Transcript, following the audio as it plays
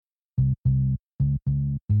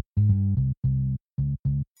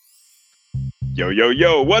Yo, yo,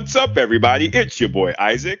 yo, what's up, everybody? It's your boy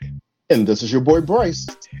Isaac. And this is your boy Bryce.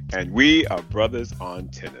 And we are Brothers on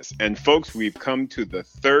Tennis. And folks, we've come to the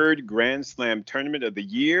third Grand Slam tournament of the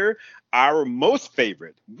year, our most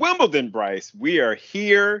favorite, Wimbledon, Bryce. We are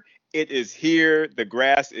here. It is here. The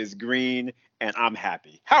grass is green, and I'm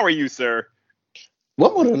happy. How are you, sir?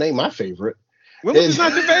 Wimbledon ain't my favorite. Wimbledon's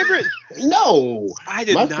not your favorite? No. I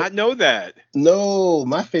did not know that. No,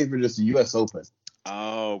 my favorite is the U.S. Open.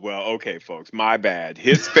 Oh, well, okay, folks. My bad.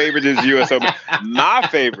 His favorite is U.S. Open. My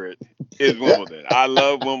favorite is Wimbledon. I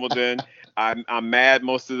love Wimbledon. I'm mad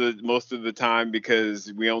most of the time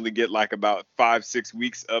because we only get like about 5-6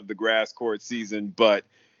 weeks of the grass court season, but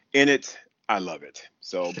in it, I love it.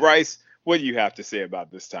 So, Bryce, what do you have to say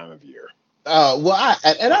about this time of year? I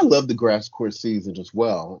love the grass court season as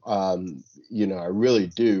well. I really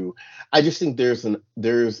do. I just think there's an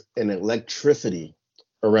electricity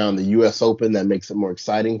around the U.S. Open that makes it more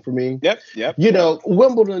exciting for me. Yep.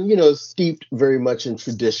 Wimbledon, is steeped very much in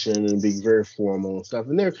tradition and being very formal and stuff.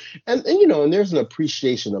 And there's an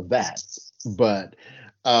appreciation of that. But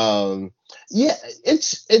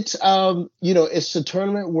it's a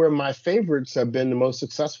tournament where my favorites have been the most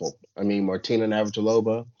successful. I mean, Martina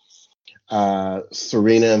Navratilova,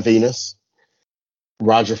 Serena and Venus,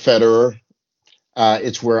 Roger Federer.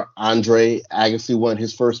 It's where Andre Agassi won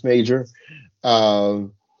his first major. A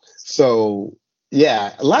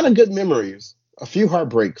lot of good memories, a few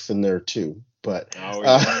heartbreaks in there too, but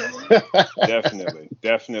definitely.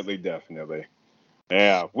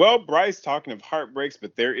 Yeah. Well, Bryce, talking of heartbreaks,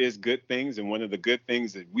 but there is good things. And one of the good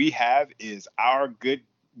things that we have is our good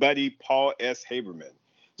buddy, Paul S. Haberman.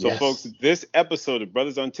 So, yes. Folks, this episode of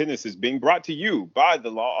Brothers on Tennis is being brought to you by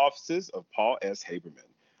the law offices of Paul S. Haberman.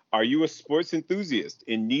 Are you a sports enthusiast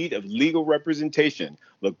in need of legal representation?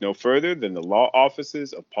 Look no further than the law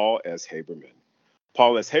offices of Paul S. Haberman.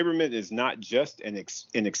 Paul S. Haberman is not just an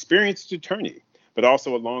experienced attorney, but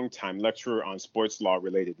also a longtime lecturer on sports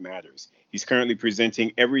law-related matters. He's currently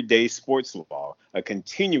presenting Everyday Sports Law, a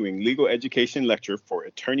continuing legal education lecture for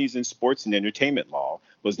attorneys in sports and entertainment law,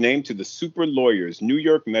 was named to the Super Lawyers New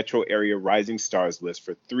York Metro Area Rising Stars list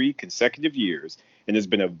for 3 consecutive years, and has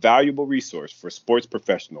been a valuable resource for sports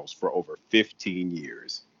professionals for over 15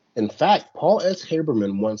 years. In fact, Paul S.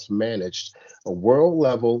 Haberman once managed a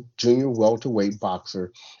world-level junior welterweight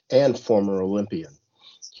boxer and former Olympian.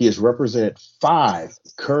 He has represented 5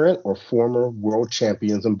 current or former world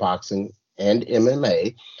champions in boxing and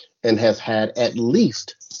MMA, and has had at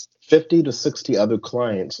least 50 to 60 other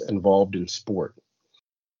clients involved in sport.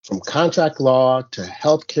 From contract law to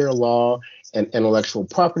healthcare law and intellectual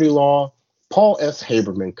property law, Paul S.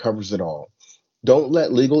 Haberman covers it all. Don't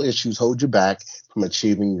let legal issues hold you back from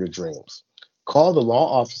achieving your dreams. Call the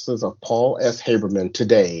law offices of Paul S. Haberman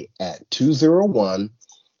today at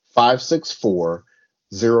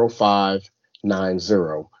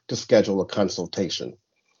 201-564-0590 to schedule a consultation.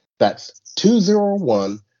 That's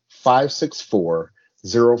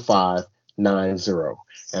 201-564-0590.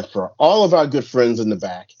 And for all of our good friends in the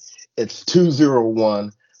back, it's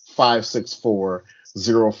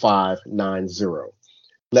 201-564-0590.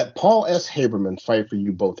 Let Paul S. Haberman fight for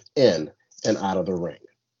you both in and out of the ring.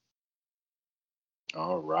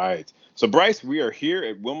 All right. So, Bryce, we are here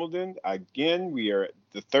at Wimbledon. Again, we are at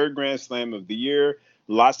the third Grand Slam of the year.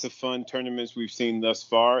 Lots of fun tournaments we've seen thus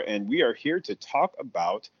far. And we are here to talk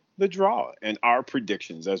about the draw and our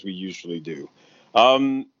predictions, as we usually do.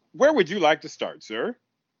 Where would you like to start, sir?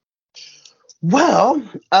 Well,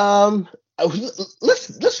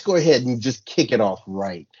 let's go ahead and just kick it off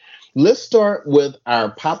right. Let's start with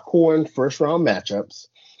our popcorn first round matchups,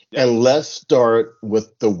 and let's start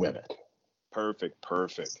with the women. Perfect.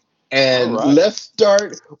 And let's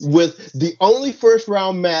start with the only first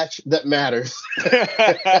round match that matters.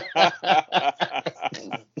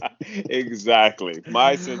 Exactly.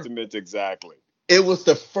 My sentiments exactly. It was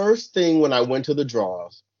the first thing when I went to the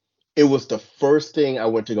draws. It was the first thing I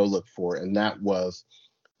went to go look for, and that was,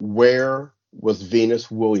 where was Venus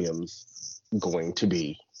Williams going to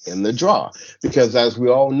be in the draw? Because as we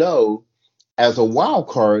all know, as a wild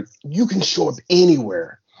card, you can show up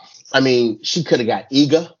anywhere. I mean, she could have got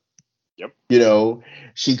Iga. Yep.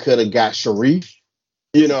 She could have got Sharif.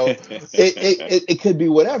 It could be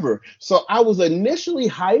whatever. So I was initially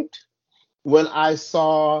hyped when I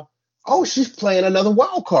saw, she's playing another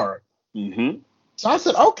wild card. Mm-hmm. So I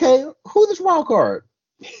said, okay, who's this wild card?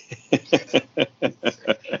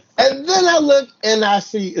 And then I look and I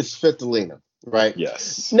see it's Svitolina, right?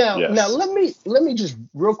 Yes. Now let me just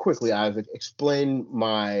real quickly, Isaac, explain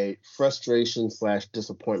my frustration /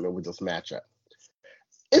 disappointment with this matchup.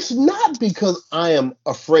 It's not because I am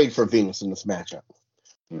afraid for Venus in this matchup,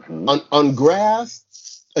 Mm-hmm. On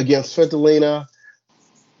grass against Svitolina,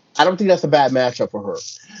 I don't think that's a bad matchup for her.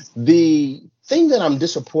 The thing that I'm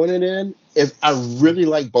disappointed in is I really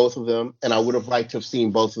like both of them, and I would have liked to have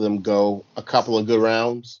seen both of them go a couple of good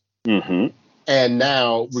rounds. Mm-hmm. And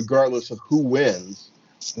now, regardless of who wins,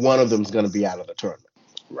 one of them is going to be out of the tournament.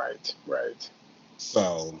 Right, right.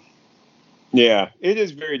 So, yeah, it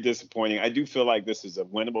is very disappointing. I do feel like this is a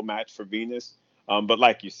winnable match for Venus. But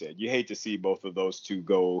like you said, you hate to see both of those two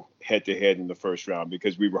go head to head in the first round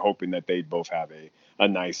because we were hoping that they'd both have a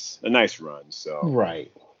nice run. So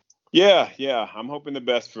right. yeah, I'm hoping the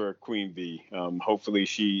best for Queen V. Hopefully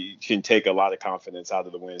she can take a lot of confidence out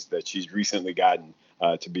of the wins that she's recently gotten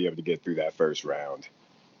to be able to get through that first round.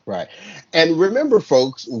 Right. And remember,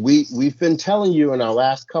 folks, we've been telling you in our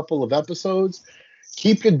last couple of episodes,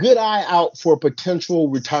 keep a good eye out for potential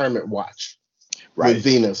retirement watch with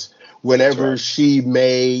Venus whenever she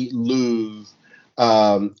may lose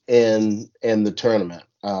in the tournament.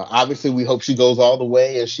 Obviously, we hope she goes all the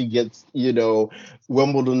way and she gets,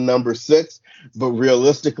 Wimbledon number 6. But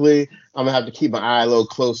realistically, I'm gonna have to keep my eye a little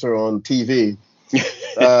closer on TV,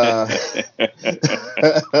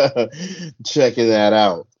 checking that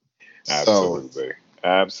out. Absolutely.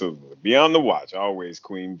 Absolutely. Be on the watch. Always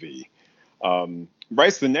Queen V.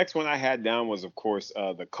 Bryce, the next one I had down was, of course,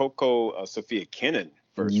 the Coco Sophia Kenin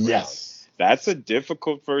first round. That's a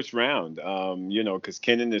difficult first round, because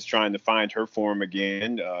Kenin is trying to find her form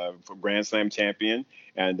again for Grand Slam champion.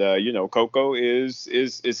 And, Coco is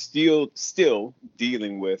still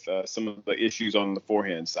dealing with some of the issues on the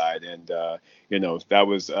forehand side. And, that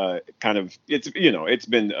was it's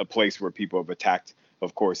been a place where people have attacked,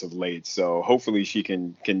 of course, of late. So hopefully she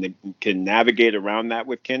can navigate around that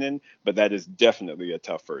with Kenin, but that is definitely a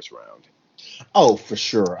tough first round. Oh, for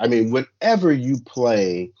sure. I mean, whenever you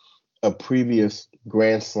play a previous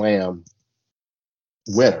Grand Slam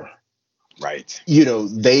winner, right?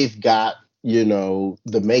 They've got,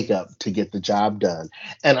 the makeup to get the job done.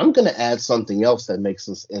 And I'm going to add something else that makes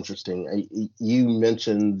this interesting. You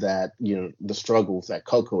mentioned that, the struggles that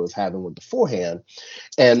Coco is having with the forehand.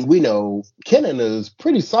 And we know Kenin is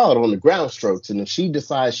pretty solid on the ground strokes. And if she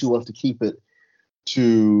decides she wants to keep it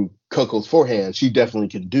to Coco's forehand, she definitely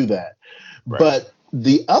can do that. Right. But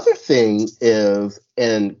the other thing is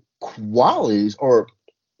in qualies,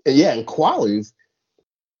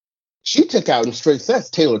 she took out in straight sets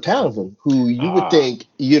Taylor Townsend, who you would think,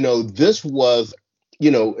 this was,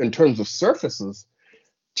 in terms of surfaces,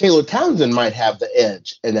 Taylor Townsend might have the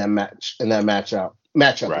edge in that matchup,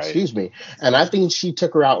 right. Excuse me. And I think she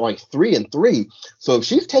took her out like 3-3. So if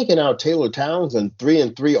she's taking out Taylor Townsend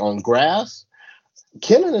 3-3 on grass,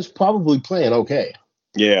 Kenin is probably playing okay.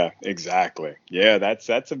 Yeah, exactly. Yeah, that's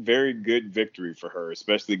a very good victory for her,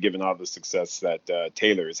 especially given all the success that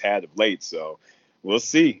Taylor has had of late. So we'll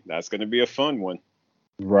see. That's going to be a fun one.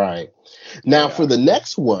 Right. Now, for the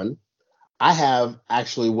next one, I have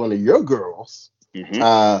actually one of your girls,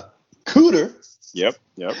 Cooter. Yep.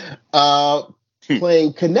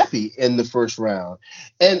 Playing Kanepi in the first round.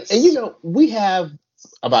 And we have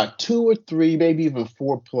about 2 or 3, maybe even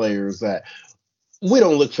 4 players that we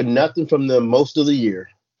don't look for nothing from them most of the year,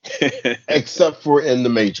 except for in the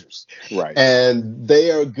majors. Right. And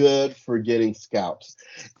they are good for getting scalps.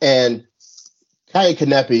 And Kaya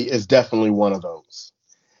Kanepi is definitely one of those.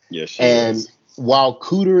 Yes, she is. And while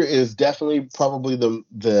Cooter is definitely probably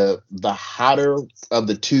the hotter of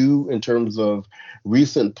the two in terms of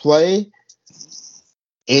recent play,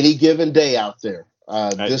 any given day out there,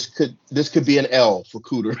 this could be an L for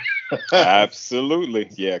Cooter. Absolutely.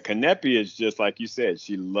 Yeah. Kanepi is just like you said.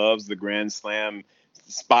 She loves the Grand Slam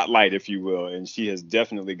spotlight, if you will, and she has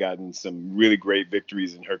definitely gotten some really great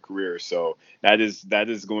victories in her career. So that is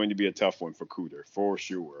going to be a tough one for Cooter for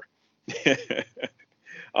sure.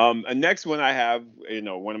 The next one I have,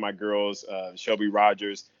 one of my girls, Shelby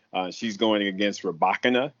Rogers. She's going against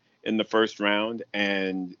Rybakina in the first round,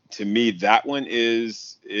 and to me, that one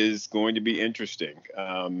is going to be interesting.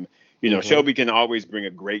 Shelby can always bring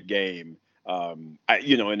a great game. In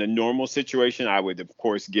a normal situation, I would of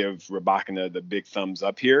course give Rybakina the big thumbs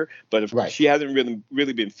up here, but if she hasn't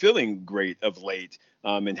really been feeling great of late,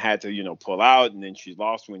 and had to pull out, and then she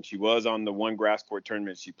lost when she was on the one grass court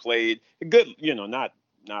tournament she played. A good,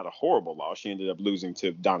 not a horrible loss. She ended up losing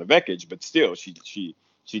to Donna Vekic, but still, she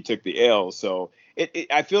took the L. So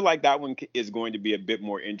I feel like that one is going to be a bit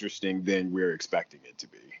more interesting than we're expecting it to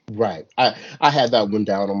be. Right. I had that one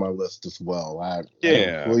down on my list as well. I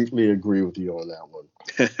completely agree with you on that one.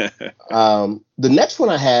 The next one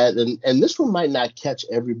I had, and this one might not catch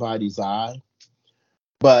everybody's eye,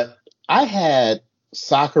 but I had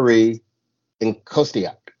Sakkari and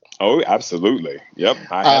Kostiak. Oh, absolutely. Yep,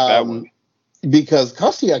 I have that one. Because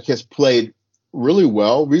Kostiak has played really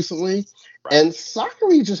well recently, Right. and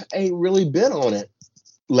Sakari just ain't really been on it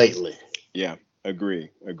lately. Yeah, agree.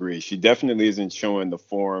 She definitely isn't showing the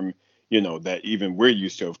form, that even we're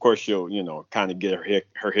used to. Of course, she'll, kind of get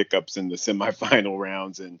her hiccups in the semifinal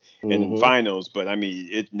rounds and in Mm-hmm. finals. But I mean,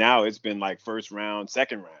 it's been like first round,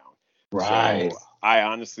 second round. Right. So I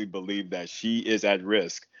honestly believe that she is at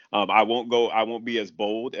risk. I won't be as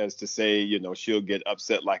bold as to say, she'll get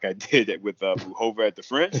upset like I did it with Muhova at the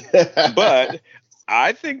French, but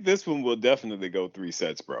I think this one will definitely go 3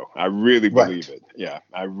 sets, bro. I really believe Right. it. Yeah,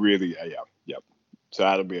 I really, yeah, yep. So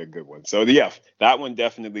that'll be a good one. So yeah, that one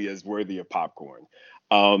definitely is worthy of popcorn.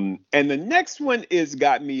 And the next one is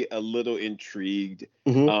got me a little intrigued.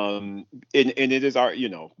 Mm-hmm. And it is our,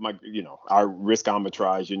 our risk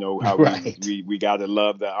arbitrage. You know how Right. we gotta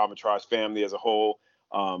love the arbitrage family as a whole.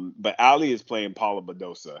 But Ali is playing Paula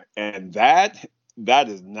Badosa, and that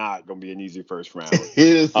is not going to be an easy first round. It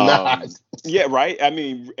is not. Yeah, right. I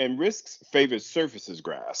mean, and risks favors surfaces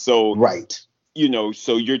grass. So, Right.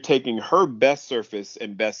 so you're taking her best surface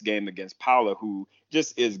and best game against Paula, who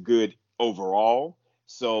just is good overall.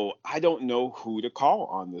 So I don't know who to call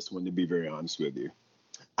on this one, to be very honest with you.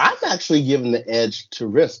 I'm actually giving the edge to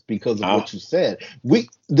risk because of Ah, what you said.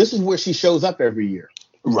 This is where she shows up every year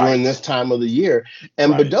during right, this time of the year.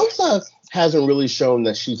 And right. Badosa hasn't really shown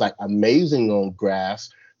that she's like amazing on grass.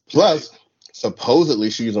 Plus, supposedly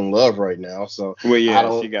she's in love right now. So Well, I yeah,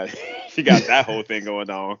 don't she got that whole thing going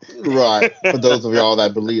on. right. For those of y'all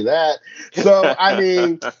that believe that. So I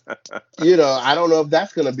mean, I don't know if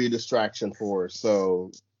that's gonna be a distraction for her.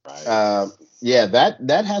 So Right. yeah,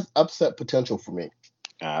 that has upset potential for me.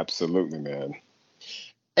 Absolutely, man.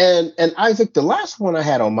 And Isaac, the last one I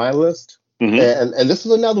had on my list, Mm-hmm. and this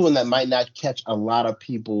is another one that might not catch a lot of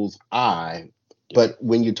people's eye, but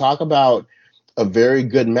when you talk about a very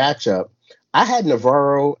good matchup, I had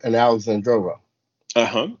Navarro and Alexandrova.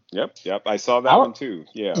 Uh-huh. Yep. I saw that one Al- too.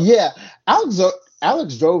 Yeah. yeah,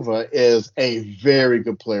 Alexandrova is a very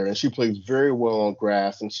good player, and she plays very well on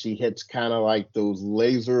grass, and she hits kind of like those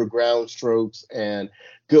laser ground strokes and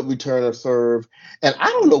good return of serve. And I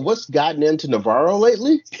don't know what's gotten into Navarro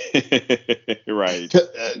lately. Right.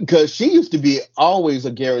 Because she used to be always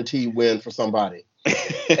a guaranteed win for somebody.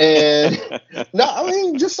 And no, I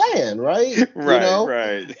mean, just saying, right?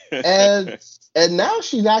 Right. And now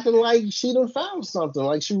she's acting like she done found something,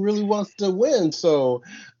 like she really wants to win. So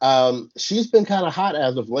she's been kind of hot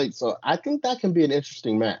as of late. So I think that can be an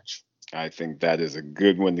interesting match. I think that is a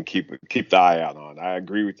good one to keep the eye out on. I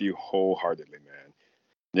agree with you wholeheartedly, man.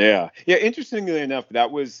 Yeah. Yeah. Interestingly enough, that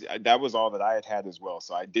was all that I had as well.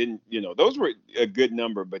 So I didn't, those were a good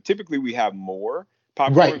number, but typically we have more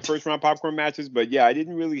popcorn Right. first round popcorn matches. But yeah, I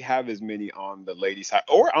didn't really have as many on the ladies' side,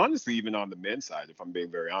 or honestly even on the men's side, if I'm being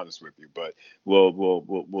very honest with you. But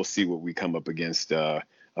we'll see what we come up against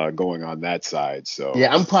going on that side. So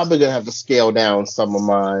Yeah, I'm probably gonna have to scale down some of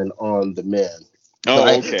mine on the men. oh,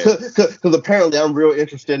 okay. Because apparently I'm real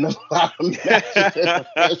interested in a lot of matches in the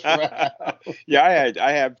first round. Yeah,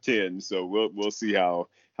 I have 10, so we'll see how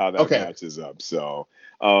that Okay. matches up. So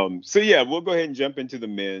yeah, we'll go ahead and jump into the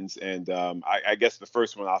men's, and I guess the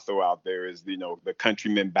first one I'll throw out there is the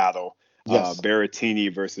countrymen battle, Yes.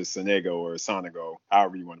 Berrettini versus Sonego or Sonego,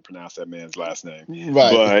 however you want to pronounce that man's last name.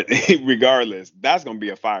 Right. But regardless, that's going to be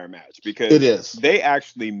a fire match It because is. they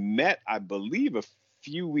actually met, I believe, a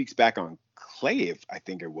few weeks back on clay, I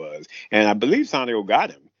think it was, and I believe Sonego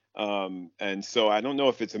got him. And so I don't know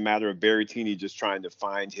if it's a matter of Berrettini just trying to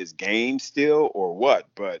find his game still or what,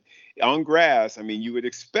 but on grass, I mean, you would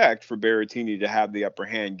expect for Berrettini to have the upper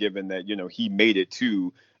hand given that, he made it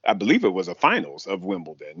to, I believe it was a finals of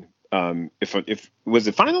Wimbledon. If was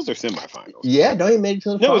it finals or semifinals? Yeah, no, he made it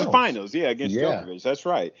to the No, it was finals. finals. Yeah, against Yeah. Djokovic. That's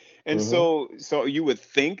right. And Hmm. so you would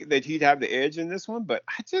think that he'd have the edge in this one, but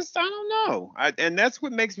I don't know. And that's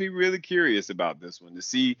what makes me really curious about this one to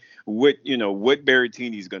see what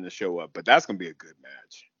Berrettini's going to show up. But that's going to be a good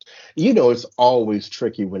match. It's always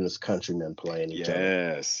tricky when it's countrymen playing each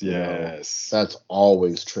other. Yes. That's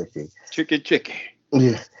always tricky. Tricky.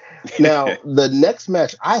 Yeah. Now, the next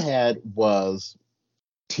match I had was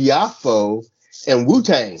Tiafo and Wu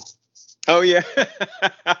Tang. Oh yeah.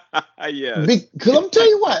 Yes. Because I'm tell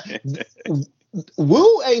you what,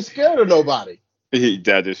 Wu ain't scared of nobody.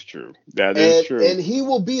 That is true. That is true. And he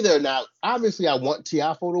will be there. Now, obviously, I want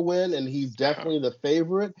Tiafo to win, and he's definitely the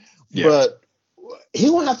favorite. Yeah. But he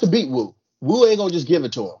won't have to beat Wu. Wu ain't gonna just give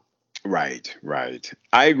it to him. Right, right.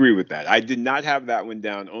 I agree with that. I did not have that one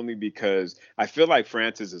down only because I feel like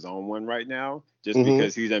Francis is on one right now, just Hmm.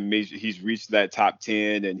 because he's reached that top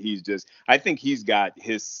 10, and I think he's got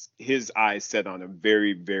his eyes set on a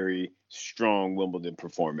very, very strong Wimbledon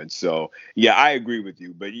performance. So yeah, I agree with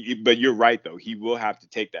you. But you're right though. He will have to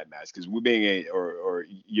take that match because Wu Bing ain't or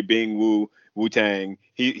you being Wu Tang,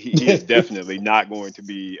 he is definitely not going to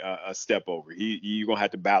be a step over. You're gonna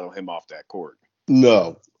have to battle him off that court.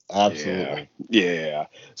 No, Yeah, absolutely. yeah.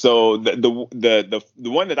 So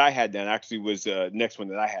the one that I had then actually was next one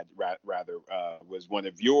that I had rather was one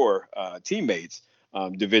of your teammates,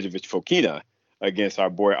 Davidovich Fokina, against our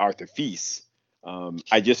boy Arthur Feast.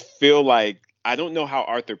 I just feel like I don't know how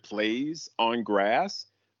Arthur plays on grass,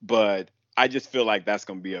 but I just feel like that's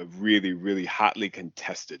going to be a really, really hotly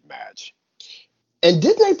contested match. And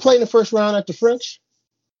didn't they play in the first round at the French?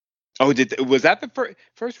 Oh, was that the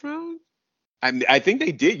first round? I think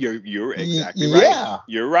they did. You're exactly right. Yeah,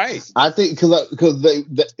 You're right. I think because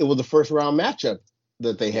it was the first round matchup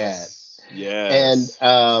that they had, Yes.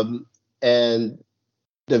 and Yes. and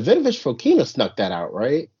the Vinovich Fokina snuck that out,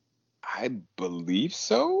 right? I believe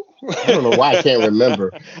so. I don't know why I can't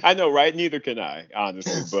remember. I know, right? Neither can I,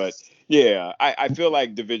 honestly. But yeah, I feel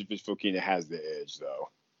like Davidovich Fokina has the edge, though.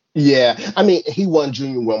 Yeah, I mean, he won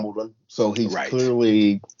Junior Wimbledon, so he's Right.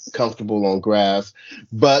 clearly comfortable on grass.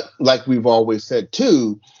 But like we've always said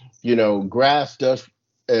too, grass does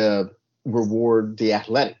uh, reward the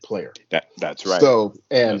athletic player. That's right. So,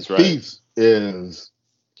 and That's right. He's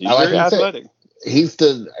like very we said, athletic.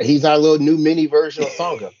 he's our little new mini version of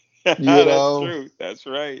Songa. You That's know, true. That's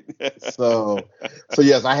right. so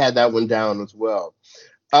yes, I had that one down as well.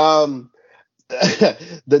 Um,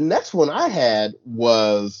 the next one I had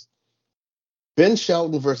was Ben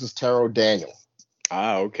Shelton versus Taro Daniel.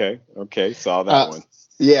 Okay. Okay. Saw that Uh, one.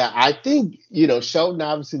 yeah, I think, Shelton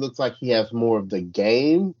obviously looks like he has more of the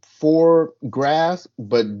game for grass,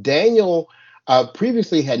 but Daniel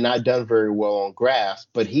previously had not done very well on grass,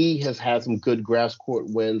 but he has had some good grass court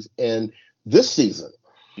wins in this season.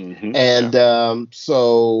 Yeah. And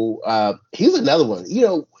so he's another one.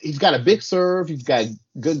 He's got a big serve. He's got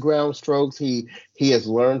good ground strokes. He has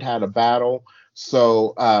learned how to battle.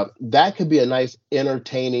 So that could be a nice,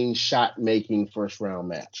 entertaining, shot making first round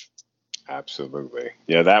match. Absolutely.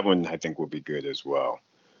 Yeah, that one I think will be good as well.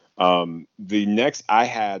 The next I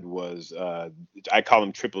had was I call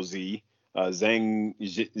him Triple Z. Zeng.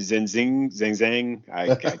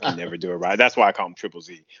 I can never do it right. That's why I call him Triple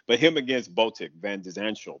Z. But him against Botic Van de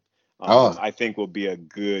Zandschulp, Oh, I think will be a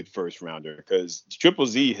good first rounder because Triple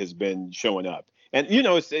Z has been showing up. And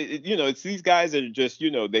it's these guys that are just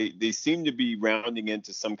they seem to be rounding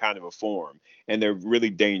into some kind of a form, and they're really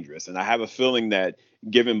dangerous. And I have a feeling that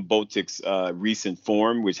given Botic's recent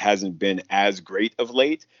form, which hasn't been as great of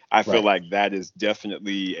late, I feel right. like that is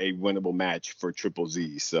definitely a winnable match for Triple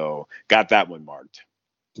Z. So got that one marked.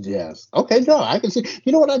 Yes. Okay. No, I can see.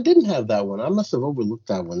 You know what? I didn't have that one. I must have overlooked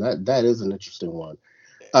that one. That is an interesting one.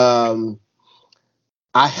 Um,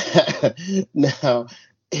 I now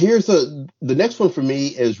the next one for me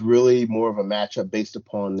is really more of a matchup based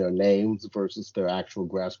upon their names versus their actual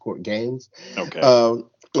grass court games. Okay.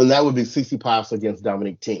 And that would be CC Pops against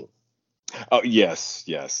Dominic Thiem. Oh yes,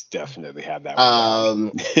 yes, definitely have that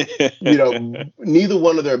one down. Um, Neither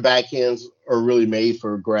one of their backhands are really made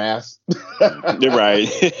for grass. You're right.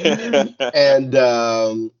 And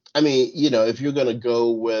I mean, if you're gonna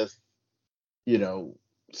go with, you know,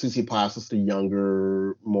 CC is the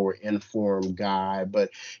younger, more informed guy, but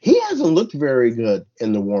he hasn't looked very good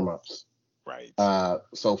in the warm-ups Right.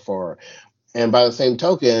 so far. And by the same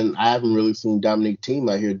token, I haven't really seen Dominic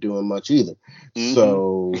Thiem out here doing much either. Hmm.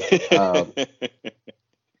 So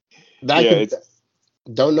that Yeah, could it's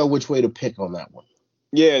don't know which way to pick on that one.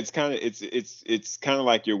 yeah, it's kind of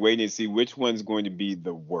like you're waiting to see which one's going to be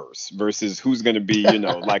the worst versus who's going to be,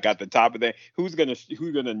 like at the top of that, who's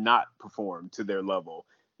gonna not perform to their level.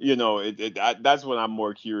 That's what I'm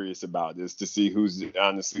more curious about is to see who's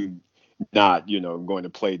honestly not, going to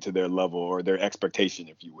play to their level or their expectation,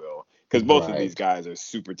 if you will. Because both of these Right. guys are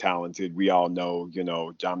super talented. We all know,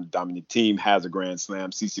 Dominic Thiem has a Grand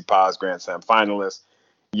Slam, CC Paz Grand Slam finalist.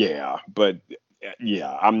 Yeah, but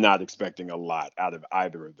yeah, I'm not expecting a lot out of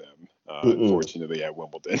either of them, Mm-mm. unfortunately, at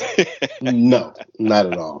Wimbledon. No, not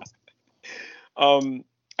at all. um,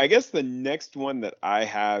 I guess the next one that I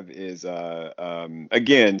have is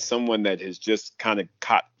again someone that has just kind of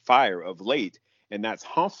caught fire of late, and that's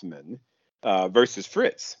Hoffman versus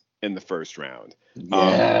Fritz. in the first round.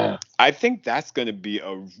 Yeah. I think that's going to be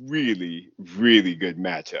a really, really good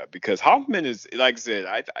matchup because Hoffman is, like I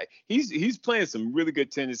said, he's playing some really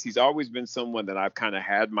good tennis. He's always been someone that I've kind of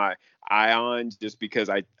had my eye on just because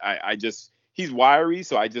I just he's wiry,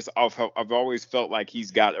 so I've always felt like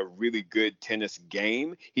he's got a really good tennis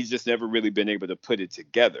game. He's just never really been able to put it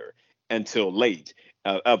together until late,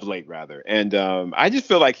 of late rather. And I just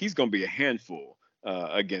feel like he's going to be a handful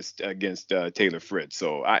against Taylor Fritz.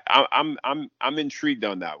 So I'm intrigued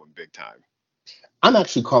on that one big time. I'm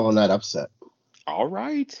actually calling that upset. All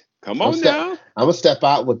right. Come on now. I'm gonna step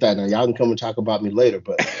out with that now. Y'all can come and talk about me later,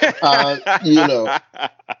 but I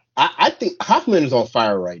think Hoffman is on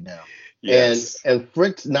fire right now. Yes. And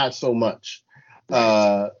Fritz not so much.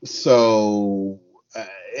 Right.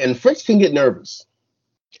 And Fritz can get nervous.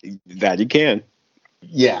 That he can.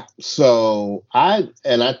 Yeah. So I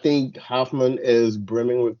think Hoffman is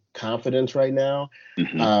brimming with confidence right now.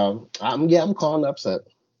 Mm-hmm. I'm calling upset.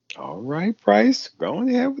 All right, Bryce. Go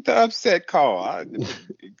ahead with the upset call.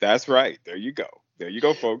 That's right. There you go,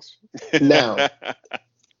 folks. Now,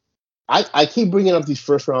 I keep bringing up these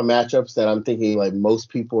first round matchups that I'm thinking like most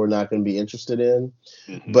people are not going to be interested in.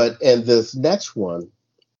 Mm-hmm. But in this next one,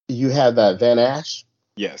 you have Van Ash.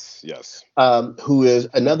 Yes. Who is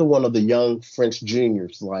another one of the young French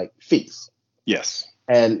juniors like Fils. Yes.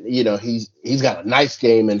 And, he's got a nice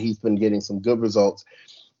game and he's been getting some good results.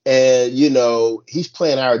 And, he's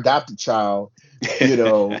playing our adopted child,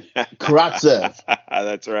 Karatsev.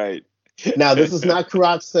 That's right. Now, this is not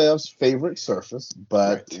Karatsev's favorite surface,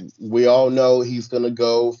 but we all know he's going to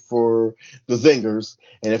go for the zingers.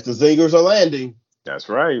 And if the zingers are landing, that's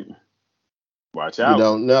right. Watch out. You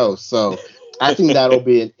don't know. So I think that'll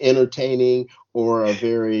be an entertaining or a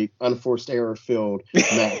very unforced error-filled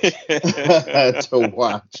match to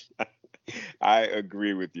watch. I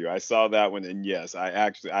agree with you. I saw that one, and yes, I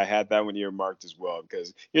had that one earmarked as well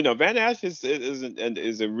because Van Ash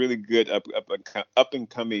is a really good up and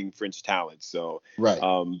coming French talent. So right.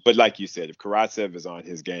 But like you said, if Karatsev is on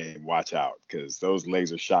his game, watch out because those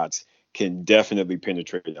laser shots can definitely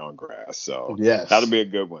penetrate on grass. So yes, that'll be a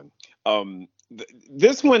good one.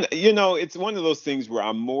 This one, it's one of those things where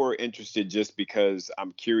I'm more interested just because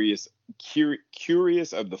I'm curious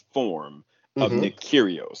of the form of Nick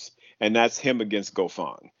Kyrgios. And that's him against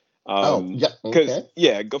Goffin. Because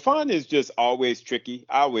Goffin is just always tricky.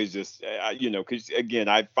 I always just, because again,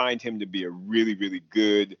 I find him to be a really, really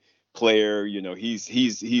good player.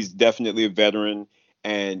 He's definitely a veteran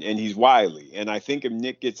and he's wily. And I think if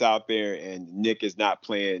Nick gets out there and Nick is not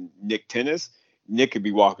playing Nick tennis, Nick could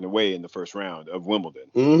be walking away in the first round of Wimbledon.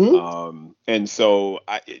 Mm-hmm. And so,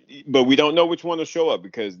 but we don't know which one will show up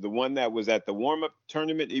because the one that was at the warm-up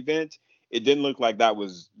tournament event, it didn't look like that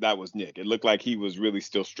was Nick. It looked like he was really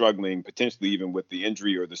still struggling, potentially even with the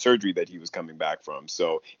injury or the surgery that he was coming back from.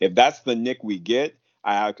 So if that's the Nick we get,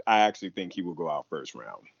 I actually think he will go out first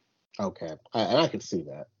round. Okay. And I can see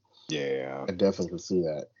that. Yeah. I definitely can see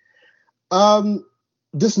that.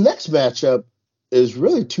 This next matchup is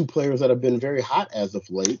really two players that have been very hot as of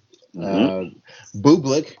late. Mm-hmm.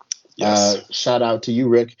 Bublik, yes. Shout out to you,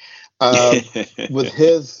 Rick, with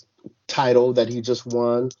his title that he just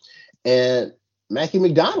won. And Mackie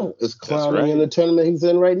McDonald is clowning in the tournament he's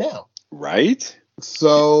in right now. Right.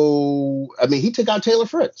 So, he took out Taylor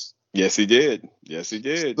Fritz. Yes, he did.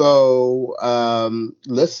 So,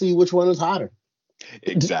 let's see which one is hotter.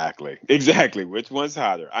 Exactly. Which one's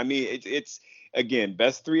hotter? It's again,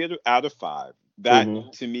 best 3 out of 5.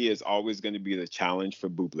 That to me is always going to be the challenge for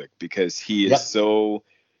Bublik because he is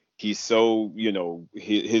he's so,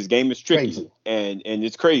 his game is tricky crazy. and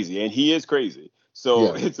it's crazy and he is crazy.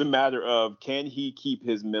 So it's a matter of can he keep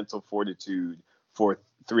his mental fortitude for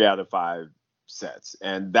 3 out of 5 sets?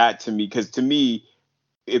 And that to me, because to me,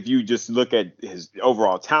 if you just look at his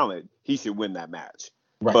overall talent, he should win that match.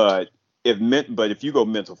 Right. But if you go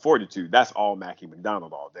mental fortitude, that's all Mackie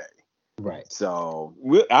McDonald all day. Right. So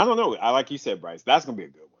I don't know. Like you said, Bryce, that's gonna be a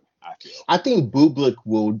good one. I feel. I think Bublik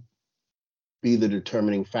will be the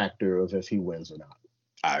determining factor of if he wins or not.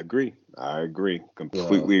 I agree.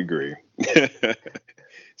 Completely agree.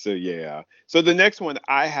 So yeah. So the next one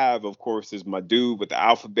I have, of course, is my dude with the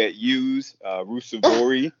alphabet U's,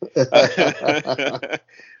 Rusevori,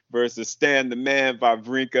 versus Stan the Man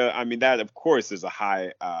Wawrinka. That of course is a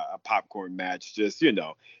high a popcorn match. Just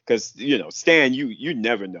because Stan, you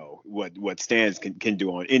never know what Stans can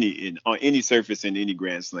do on any surface in any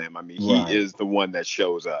Grand Slam. He is the one that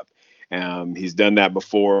shows up. He's done that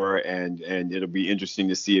before, and it'll be interesting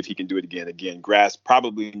to see if he can do it again. Grass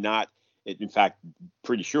probably not In fact,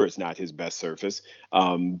 pretty sure it's not his best surface.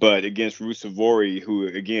 But against Rusevori, who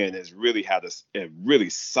again has really had a really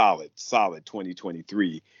solid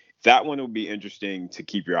 2023, that one will be interesting to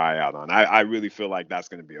keep your eye out on. I really feel like that's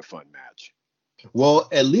going to be a fun match. Well,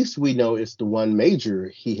 at least we know it's the one major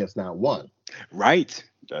he has not won. Right.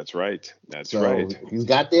 That's right. That's so right. He's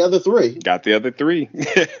got the other three.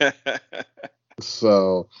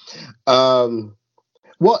 So, well,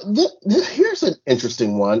 here's an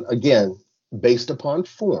interesting one. Again, based upon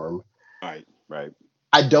form. Right.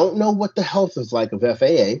 I don't know what the health is like of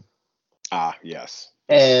FAA. Yes.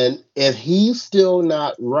 And if he's still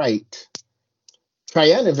not right,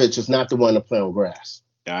 Krajinovic is not the one to play on grass.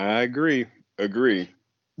 I agree.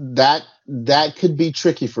 That could be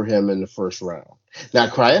tricky for him in the first round. Now,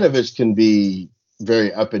 Krajinovic can be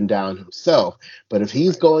very up and down himself, but if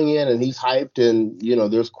he's going in and he's hyped and,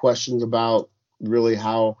 there's questions about really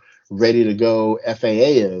how ready to go FAA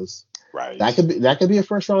is, that could be a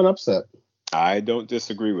first round upset. I don't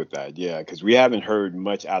disagree with that. Yeah, because we haven't heard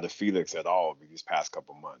much out of Felix at all these past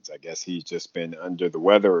couple months. I guess he's just been under the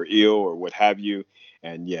weather or ill or what have you.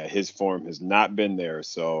 And yeah, his form has not been there.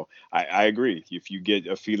 So I agree. If you get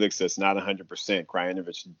a Felix that's not 100%,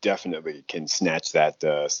 Krajinovic definitely can snatch that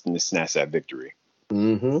victory.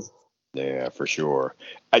 Mm-hmm. Yeah, for sure.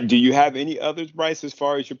 Do you have any others, Bryce, as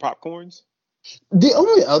far as your popcorns? The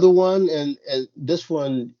only other one, and this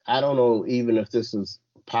one, I don't know even if this is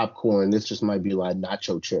popcorn. This just might be like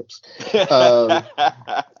nacho chips.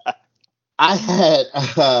 I had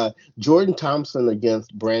Jordan Thompson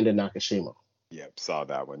against Brandon Nakashima. Yep, saw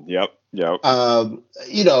that one. Yep.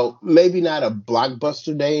 Maybe not a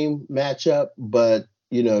blockbuster name matchup, but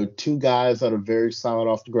two guys that are very solid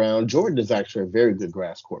off the ground. Jordan is actually a very good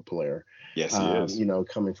grass court player. Yes, he is.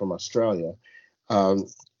 Coming from Australia.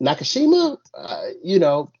 Nakashima,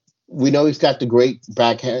 we know he's got the great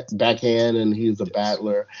backhand and he's a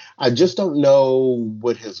battler. I just don't know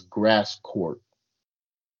what his grass court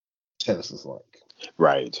tennis is like.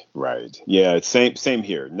 Right. Yeah, same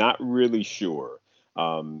here. Not really sure.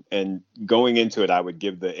 And going into it, I would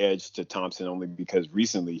give the edge to Thompson only because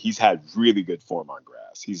recently he's had really good form on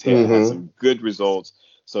grass. He's had some good results.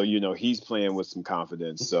 So, he's playing with some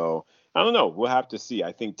confidence. So I don't know. We'll have to see.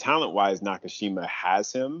 I think talent-wise, Nakashima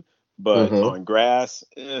has him. But on grass,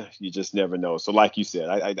 you just never know. So like you said,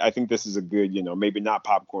 I think this is a good, maybe not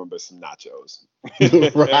popcorn, but some nachos.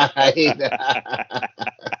 Right.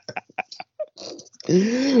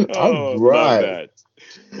 All right. Love that.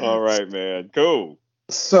 All right, man. Cool.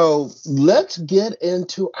 So let's get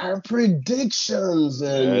into our predictions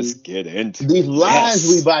and let's get into these lies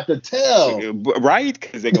we about to tell. Right?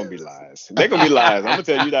 Because they're going to be lies. They're going to be lies. I'm going to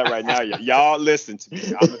tell you that right now. Y'all listen to me.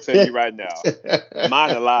 I'm going to tell you right now.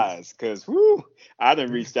 Mine are lies because, I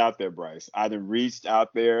done reached out there, Bryce. I done reached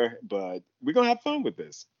out there, but we're going to have fun with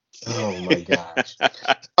this. Oh, my gosh.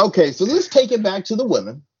 Okay, so let's take it back to the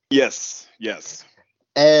women. Yes.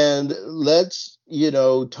 And let's,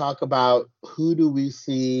 talk about who do we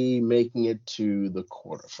see making it to the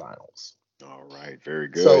quarterfinals. All right. Very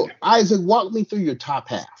good. So, Isaac, walk me through your top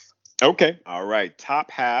half. Okay. All right.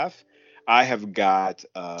 Top half, I have got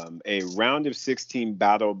a round of 16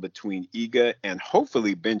 battle between Iga and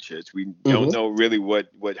hopefully Bencic. We don't know really what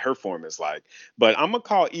her form is like. But I'm going to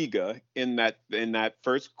call Iga in that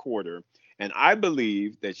first quarter. And I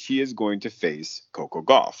believe that she is going to face Coco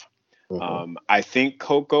Gauff. I think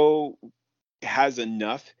Coco has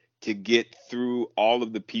enough to get through all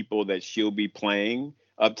of the people that she'll be playing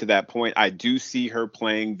up to that point. I do see her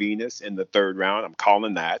playing Venus in the third round. I'm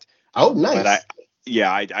calling that. Oh, nice. But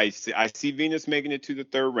I see Venus making it to the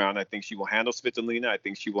third round. I think she will handle Svitolina. I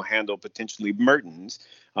think she will handle potentially Mertens.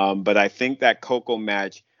 But I think that Coco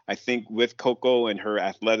match, I think with Coco and her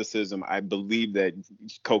athleticism, I believe that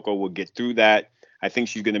Coco will get through that. I think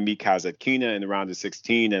she's going to meet Kasatkina in the round of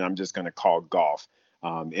 16, and I'm just going to call Gauff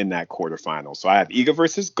in that quarterfinal. So I have Iga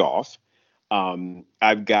versus Gauff.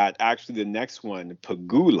 I've got actually the next one,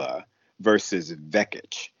 Pegula versus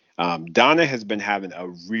Vekic. Donna has been having a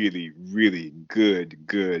really, really good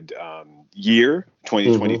year,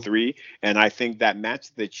 2023. And I think that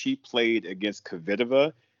match that she played against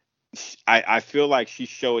Kvitova, I feel like she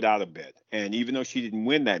showed out a bit. And even though she didn't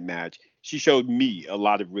win that match, she showed me a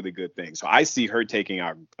lot of really good things. So I see her taking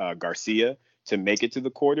out Garcia to make it to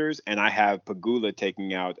the quarters. And I have Pegula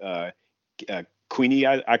taking out Queenie,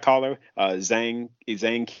 I call her, Zhang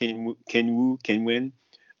Qinwen.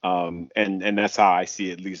 And that's how I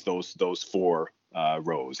see at least those four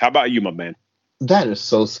rows. How about you, my man? That is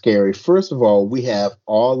so scary. First of all, we have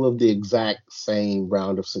all of the exact same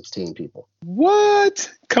round of 16 people.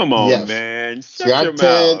 What? Come on, Yes. man. Shut your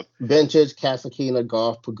Swiatek, mouth. Bencic, Kasakina,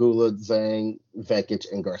 Goff, Pagula, Zhang,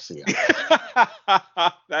 Vekic, and Garcia.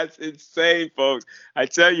 That's insane, folks. I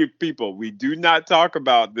tell you, people, we do not talk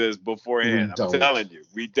about this We beforehand. I'm don't. telling you,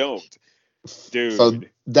 we don't. So Dude.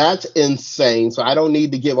 that's insane. So I don't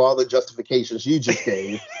need to give all the justifications you just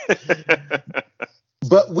gave.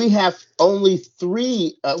 But we have only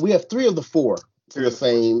three. We have three of the four Three the of the four.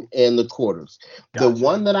 same in the quarters. The Gotcha.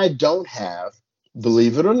 one that I don't have,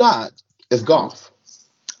 believe it or not, is Goff.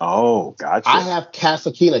 Oh, gotcha. I have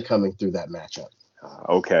Kasakina coming through that matchup.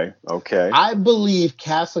 Okay. I believe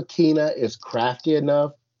Kasakina is crafty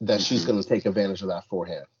enough that she's going to take advantage of that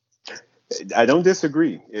forehand. I don't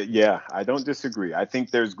disagree. Yeah, I don't disagree. I think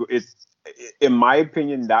it's in my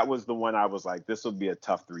opinion, that was the one I was like, this will be a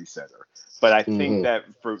tough three setter. But I think that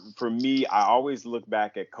for me, I always look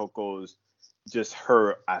back at Coco's just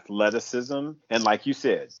her athleticism, and like you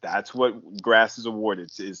said, that's what Grass is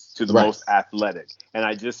awarded is to the most athletic. And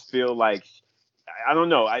I just feel like I don't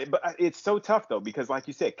know. But it's so tough though because, like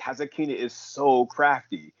you said, Kazakina is so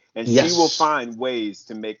crafty, and she will find ways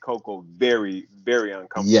to make Coco very, very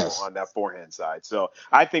uncomfortable on that forehand side. So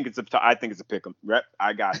I think it's a pick 'em.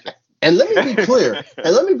 I got you. And let me be clear.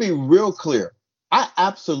 And let me be real clear. I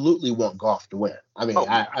absolutely want Goff to win. I mean,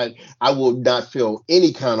 I will not feel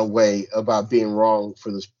any kind of way about being wrong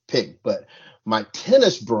for this pick, but my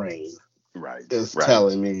tennis brain is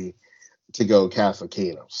telling me to go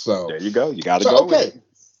Kasakina. So there you go. You got to go. Okay.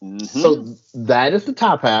 With it. So that is the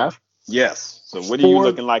top half. Yes. So what are you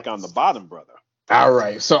looking like on the bottom, brother? All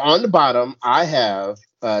right. So on the bottom, I have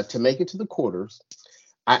to make it to the quarters.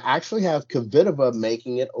 I actually have Kvitova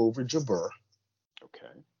making it over Jabeur. Okay.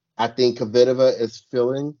 I think Kvitova is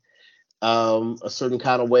feeling a certain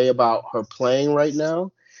kind of way about her playing right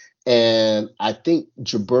now. And I think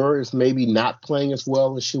Jabeur is maybe not playing as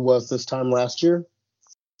well as she was this time last year.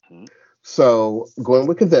 So going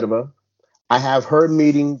with Kvitova, I have her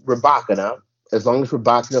meeting Rybakina. As long as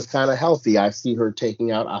Rybakina's kind of healthy, I see her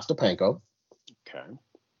taking out Ostapenko. Okay.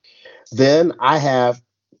 Then I have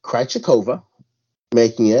Krejcikova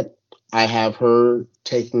making it. I have her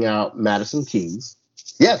taking out Madison Keys.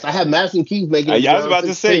 Yes, I have Madison Keys making it. I was about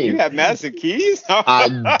to say, you have Madison Keys?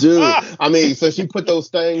 I do. I mean, so she put those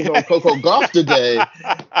things on Coco Gauff today.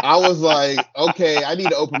 I was like, okay, I need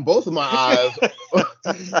to open both of my eyes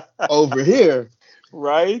over here.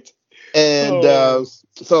 Right. And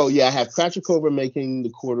so, yeah, I have Krejcikova making the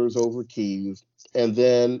quarters over Keys. And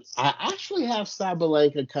then I actually have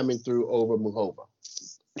Sabalenka coming through over Muhova.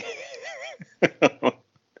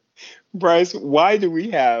 Bryce, why do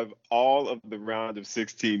we have all of the round of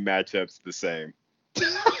 16 matchups the same?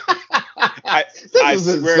 I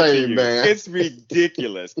swear to you, man. It's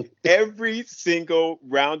ridiculous. Every single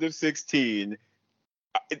round of 16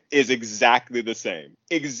 is exactly the same.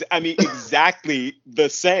 Exactly the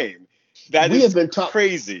same. That is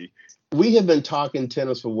crazy. We have been talking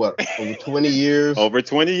tennis for what, over 20 years? Over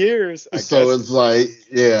 20 years. I so guess it's like,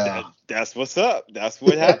 yeah. That's what's up. That's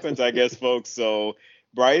what happens, I guess, folks. So,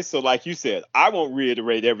 Bryce, so like you said, I won't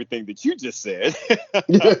reiterate everything that you just said.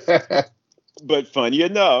 But funny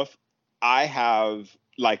enough, I have,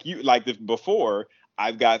 before,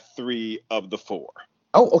 I've got 3 of the 4.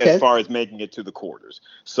 Oh, okay. As far as making it to the quarters.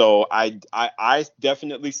 So I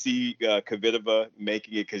definitely see Kvitova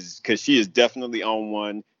making it because she is definitely on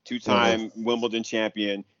one, 2-time Wimbledon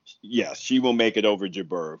champion. Yes, she will make it over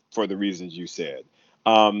Jabeur for the reasons you said.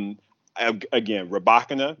 Again,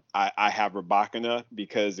 Rybakina, I have Rybakina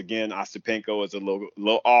because, again, Ostapenko is a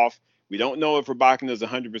little off. We don't know if Rybakina is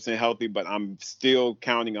 100% healthy, but I'm still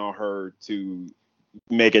counting on her to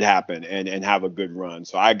make it happen and have a good run.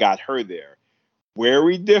 So I got her there. Where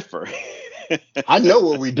we differ. I know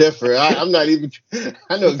where we differ. I'm not even.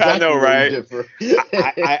 I know exactly where we differ.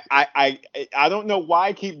 I don't know why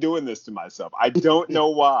I keep doing this to myself. I don't know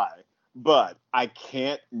why, but I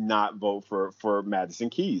can't not vote for Madison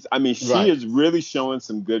Keys. I mean, she is really showing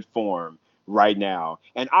some good form right now,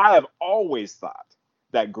 and I have always thought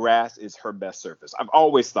that grass is her best surface. I've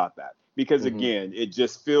always thought that. Because, again, it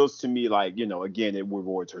just feels to me like, again, it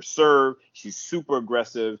rewards her serve. She's super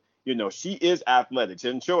aggressive. She is athletic. She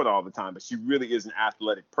doesn't show it all the time, but she really is an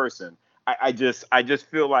athletic person. I just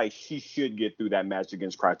feel like she should get through that match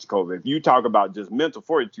against Krejcikova. If you talk about just mental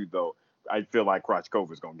fortitude, though, I feel like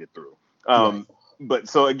Krejcikova is going to get through. But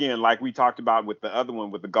so, again, like we talked about with the other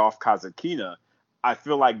one, with the Goff Kazakina, I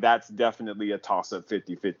feel like that's definitely a toss-up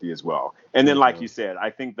 50-50 as well. And then, like you said,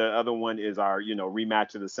 I think the other one is our,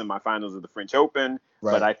 rematch of the semifinals of the French Open.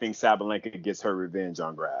 But I think Sabalenka gets her revenge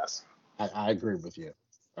on grass. I agree with you.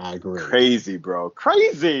 I agree. Crazy, bro.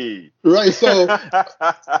 Crazy. Right. So,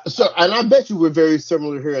 and I bet you we're very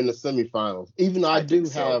similar here in the semifinals. Even though I do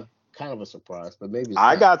have kind of a surprise, but maybe it's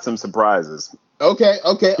I got some surprises. Okay.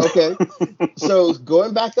 So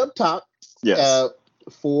going back up top, yes,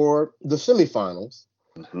 for the semifinals,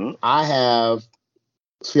 I have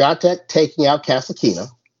Swiatek taking out Kasatkina.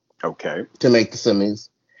 Okay. To make the semis,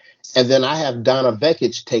 and then I have Donna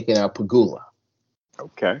Vekic taking out Pegula.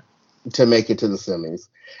 Okay. To make it to the semis.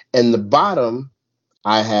 And the bottom,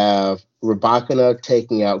 I have Rybakina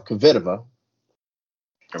taking out Kvitova.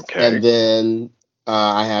 Okay. And then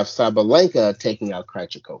I have Sabalenka taking out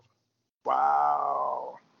Krejcikova.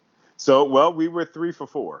 Wow. So, well, we were 3 for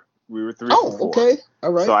 4. We were 3 for 4. Okay.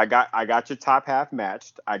 All right. So I got your top half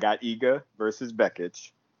matched. I got Iga versus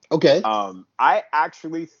Vekic. Okay. I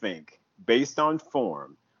actually think, based on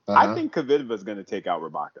form, I think Kvitova is going to take out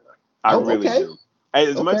Rybakina. I really do.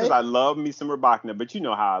 As much as I love me some Rybakina, but you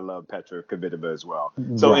know how I love Petra Kvitova as well.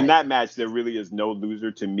 So in that match, there really is no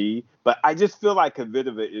loser to me. But I just feel like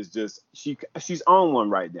Kvitova is just she's on one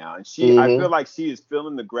right now, and I feel like she is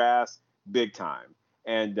feeling the grass big time.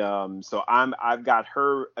 And so I've got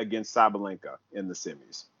her against Sabalenka in the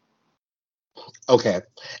semis. Okay.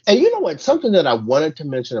 And you know what? Something that I wanted to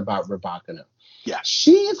mention about Rybakina. Yeah.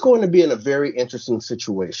 She is going to be in a very interesting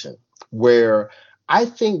situation where I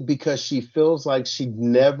think because she feels like she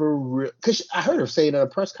never because I heard her say it at a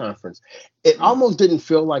press conference, it almost didn't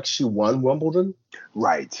feel like she won Wimbledon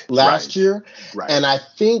last year. Right. And I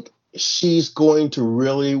think she's going to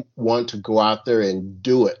really want to go out there and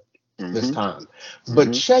do it this time.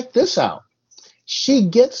 But check this out. She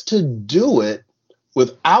gets to do it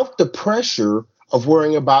without the pressure of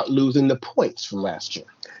worrying about losing the points from last year.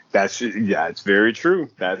 It's very true.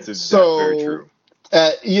 That's very true.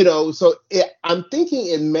 I'm thinking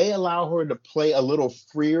it may allow her to play a little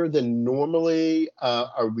freer than normally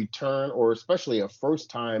a return, or especially a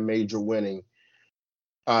first-time major winning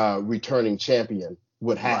returning champion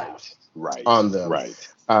would have on them. Right.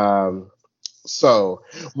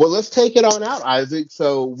 Let's take it on out, Isaac.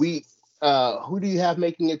 So who do you have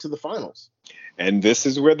making it to the finals? And this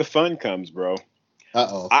is where the fun comes, bro.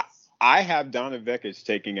 Uh-oh. I have Donna Vekic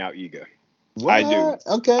taking out Iga. What? I do.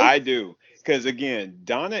 Okay. I do. Because, again,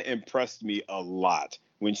 Donna impressed me a lot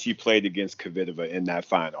when she played against Kvitova in that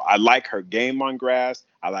final. I like her game on grass.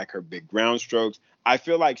 I like her big ground strokes. I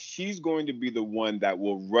feel like she's going to be the one that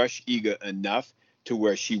will rush Iga enough to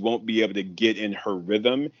where she won't be able to get in her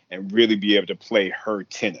rhythm and really be able to play her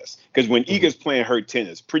tennis. Because when Iga's playing her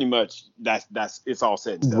tennis, pretty much that's it's all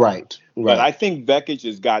said and done. Right. But I think Vekic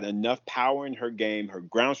has got enough power in her game. Her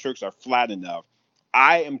ground strokes are flat enough.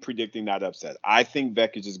 I am predicting that upset. I think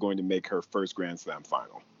Vekic is going to make her first Grand Slam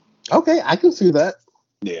final. Okay, I can see that.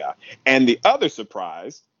 Yeah. And the other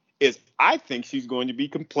surprise is I think she's going to be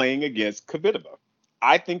playing against Kvitova.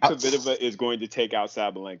 I think Kvitova is going to take out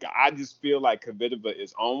Sabalenka. I just feel like Kvitova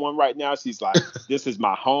is on one right now. She's like, this is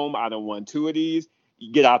my home. I don't want two of these.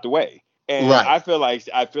 You get out the way. And I feel like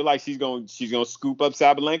she's going to scoop up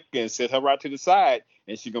Sabalenka and sit her right to the side,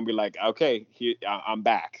 and she's going to be like, okay, here I'm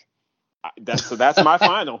back. That's my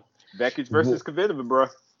final. Vekic versus Kvitova, bro.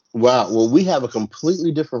 Wow. Well, we have a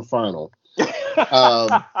completely different final.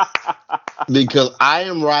 Because I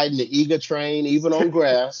am riding the Iga train, even on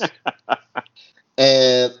grass.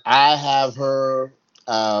 And I have her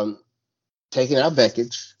taking out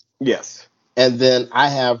Vekic. Yes. And then I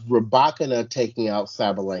have Rybakina taking out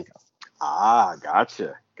Sabalenka. Ah,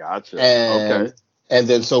 gotcha. And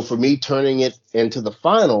then so for me turning it into the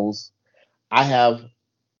finals, I have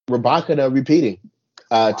Rybakina repeating,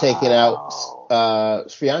 taking out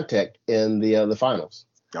Swiatek in the finals.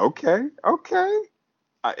 Okay.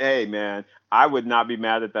 Hey, man, I would not be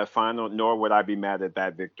mad at that final, nor would I be mad at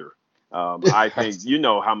that victor. I think you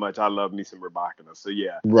know how much I love me some Rybakina. So,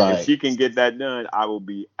 yeah, if she can get that done, I will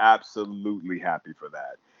be absolutely happy for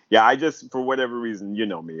that. Yeah, I just, for whatever reason, you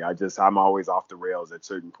know me, I'm always off the rails at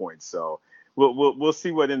certain points. So we'll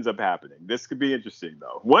see what ends up happening. This could be interesting,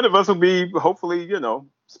 though. One of us will be, hopefully,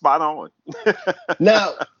 spot on.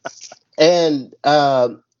 Now, and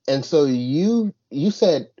so you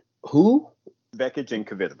said who? Vekic and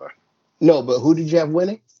Kvitova. No, but who did you have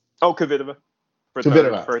winning? Oh, Kvitova. Her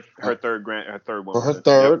third one. For her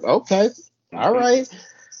third, yep. Okay. All right.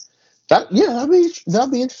 That'll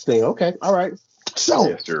be interesting. Okay. All right. So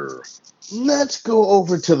yes, sir. Let's go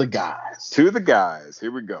over to the guys.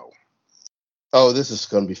 Here we go. Oh, this is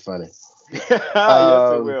gonna be funny. Yes,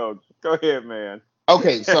 it will. Go ahead, man.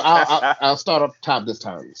 Okay, so I'll start up top this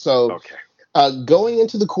time. So going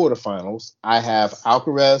into the quarterfinals, I have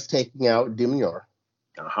Alcaraz taking out Demure.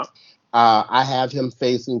 I have him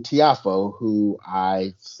facing Tiafoe, who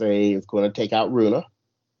I say is going to take out Rune.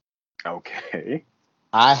 Okay.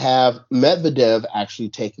 I have Medvedev actually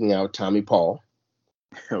taking out Tommy Paul.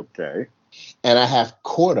 Okay. And I have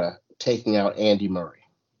Korda taking out Andy Murray.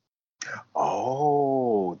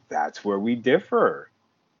 Oh, that's where we differ.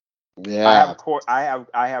 Yeah.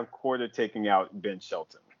 I have Korda taking out Ben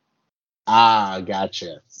Shelton. Ah,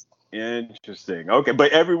 gotcha. Interesting. Okay,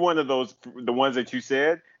 but every one of those, the ones that you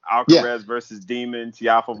said, Alcaraz versus Demon,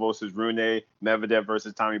 Tiafoe versus Rune, Medvedev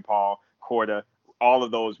versus Tommy Paul, Korda, all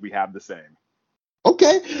of those we have the same.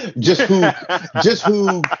 Okay, just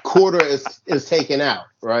who Korda is taken out,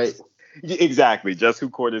 right? Exactly, just who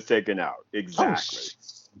Korda is taken out. Exactly.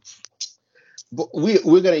 But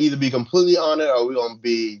we're gonna either be completely on it or we're gonna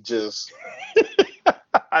be just.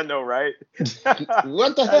 I know, right?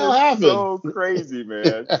 What the hell happened? So crazy,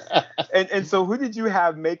 man. and so, who did you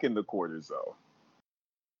have making the quarters, though?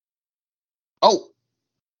 Oh,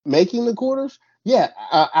 making the quarters? Yeah,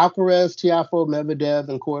 Alcaraz, Tiafoe, Medvedev,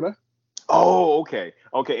 and Korda. Oh, okay.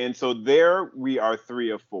 And so there we are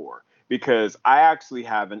 3 of 4 because I actually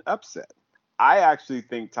have an upset. I actually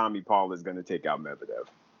think Tommy Paul is going to take out Medvedev.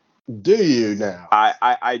 Do you now?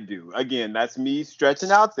 I do. Again, that's me stretching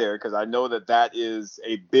out there because I know that is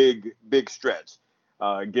a big stretch,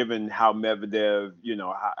 given how Medvedev,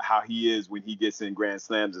 how he is when he gets in Grand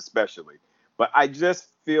Slams, especially. But I just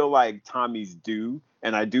feel like Tommy's due,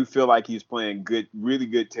 and I do feel like he's playing really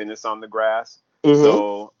good tennis on the grass. Mm-hmm.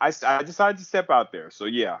 So I decided to step out there. So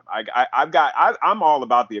yeah, I'm all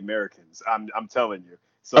about the Americans. I'm telling you.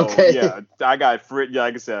 So yeah, I got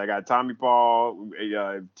like I said, I got Tommy Paul,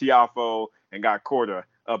 Tiafoe, and got Korda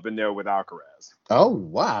up in there with Alcaraz. Oh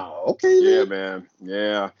wow, okay. Yeah, man.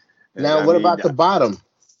 Yeah. Now, what about the bottom?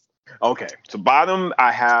 Okay, so bottom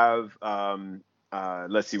I have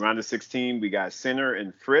let's see, round of 16 we got Sinner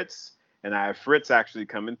and Fritz, and I have Fritz actually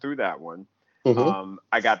coming through that one. Mm-hmm.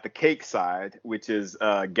 I got the cake side, which is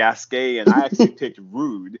Gasquet, and I actually picked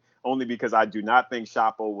Rude only because I do not think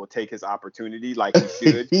Shapo will take his opportunity like he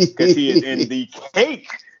should because he is in the cake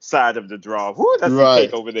side of the draw. Woo, that's the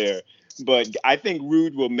cake over there. But I think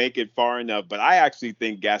Rude will make it far enough. But I actually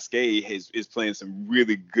think Gasquet is playing some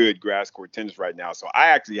really good grass court tennis right now. So I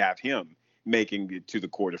actually have him making it to the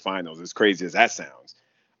quarterfinals, as crazy as that sounds.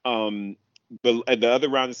 The other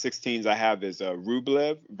round of 16s I have is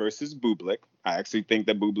Rublev versus Bublik. I actually think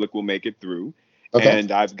that Bublik will make it through. Okay.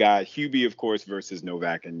 And I've got Hubie, of course, versus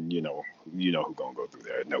Novak, and you know who's gonna go through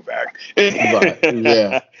there, Novak. Right.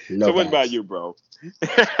 Yeah. Novak. So what about you, bro?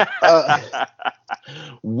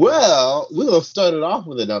 Well, we're gonna start it off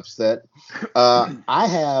with an upset. I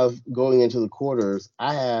have going into the quarters.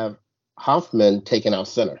 I have Hoffman taking out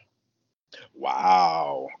Sinner.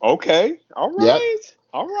 Wow. Okay. All right. Yep.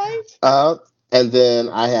 All right. And then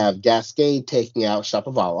I have Gasquet taking out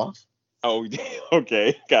Shapovalov. Oh,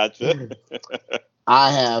 okay. Gotcha.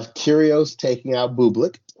 I have Kyrgios taking out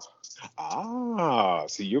Bublik. Ah,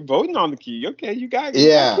 so you're voting on the key. Okay, you got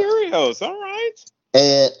Kyrgios. All right.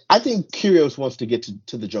 And I think Kyrgios wants to get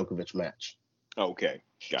to the Djokovic match. Okay.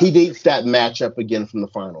 He needs that matchup again from the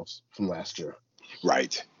finals from last year.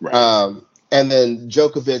 Right. And then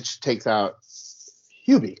Djokovic takes out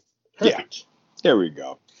Hubie. Yeah. There we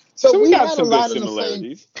go. So we got some good similarities.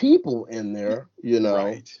 The same people in there,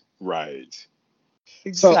 Right.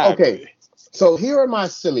 Exactly. So, okay. So here are my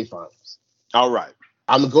semifinals. All right.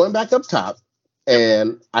 I'm going back up top,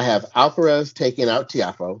 and I have Alcaraz taking out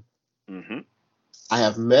Tiafoe. Mm-hmm. I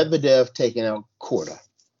have Medvedev taking out Korda.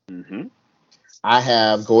 Mm-hmm. I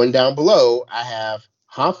have, going down below, I have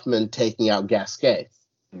Hoffman taking out Gasquet.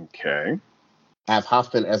 Okay. I have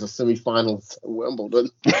Hoffman as a semifinalist at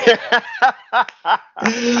Wimbledon.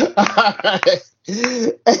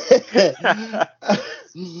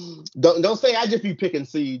 Don't say I just be picking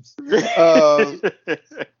seeds. And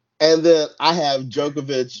then I have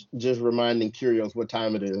Djokovic just reminding Kyrgios what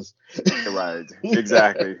time it is. Right,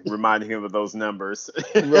 exactly. Reminding him of those numbers.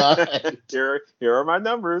 Right. Here are my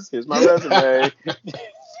numbers. Here's my resume.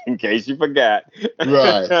 In case you forgot.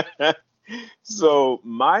 Right. So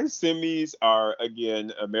my semis are,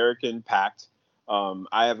 again, American packed.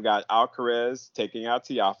 I have got Alcaraz taking out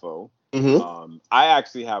Tiafoe. Mm-hmm. I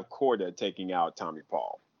actually have Korda taking out Tommy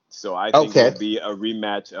Paul. So I think it'll be a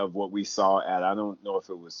rematch of what we saw at, I don't know if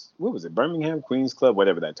it was, what was it, Birmingham Queens Club,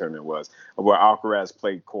 whatever that tournament was, where Alcaraz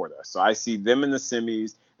played Korda. So I see them in the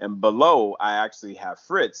semis. And below, I actually have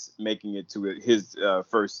Fritz making it to his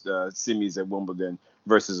first semis at Wimbledon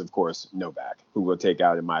versus, of course, Novak, who will take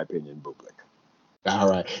out, in my opinion, Bublik. All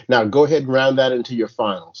right. Now, go ahead and round that into your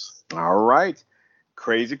finals. All right.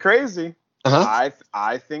 Crazy. Uh-huh.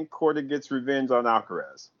 I think Korda gets revenge on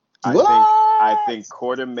Alcaraz. I think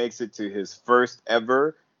Korda makes it to his first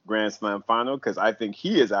ever Grand Slam final because I think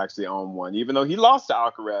he is actually on one, even though he lost to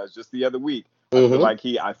Alcaraz just the other week. I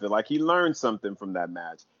feel like he learned something from that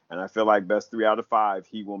match, and I feel like best 3 out of 5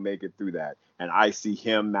 he will make it through that, and I see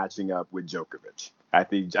him matching up with Djokovic.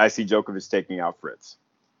 I see Djokovic taking out Fritz.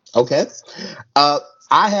 Okay,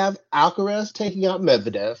 I have Alcaraz taking out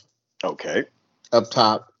Medvedev. Okay, up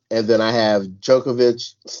top, and then I have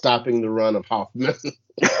Djokovic stopping the run of Hoffman.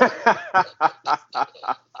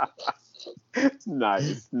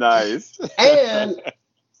 Nice. And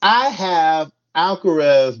I have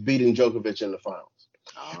Alcaraz beating Djokovic in the finals.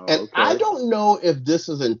 And I don't know if this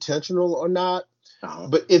is intentional or not,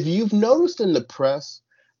 but if you've noticed in the press,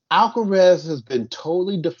 Alcaraz has been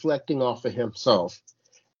totally deflecting off of himself,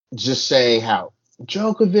 just saying how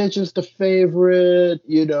Djokovic is the favorite,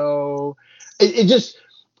 It just,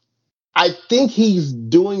 I think he's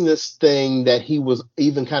doing this thing that he was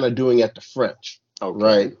even kind of doing at the French,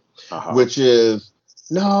 right? Which is,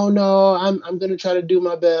 no, I'm going to try to do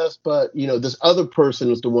my best, but this other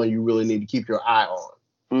person is the one you really need to keep your eye on.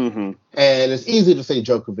 Mm-hmm. And it's easy to say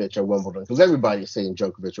Djokovic or Wimbledon because everybody's saying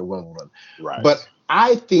Djokovic or Wimbledon. Right. But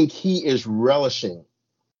I think he is relishing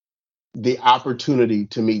the opportunity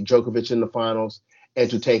to meet Djokovic in the finals and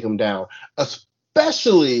to take him down,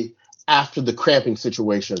 especially after the cramping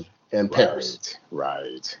situation in Paris.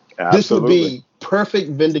 Right. Absolutely. This would be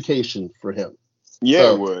perfect vindication for him.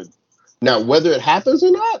 Yeah, it would. Now, whether it happens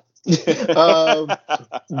or not,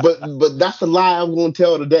 but that's a lie I'm going to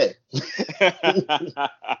tell today.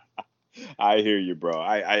 I hear you, bro.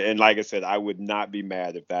 I and like I said, I would not be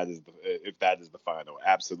mad if that is the final.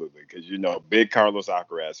 Absolutely, because big Carlos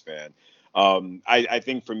Alcaraz fan. I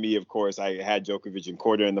think for me, of course, I had Djokovic and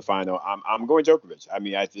Korda in the final. I'm going Djokovic. I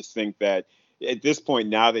mean, I just think that at this point,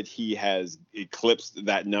 now that he has eclipsed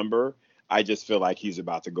that number, I just feel like he's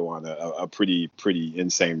about to go on a pretty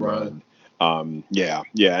insane run. Yeah,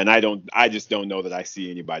 and I just don't know that I see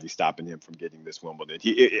anybody stopping him from getting this Wimbledon.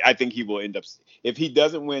 I think he will end up, if he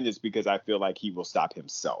doesn't win, it's because I feel like he will stop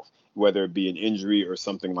himself, whether it be an injury or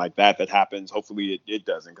something like that happens. Hopefully it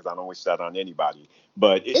doesn't, because I don't wish that on anybody.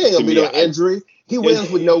 But it ain't gonna be no injury. He wins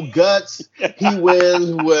with no guts. He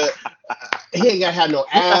wins with he ain't gotta have no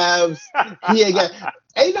abs.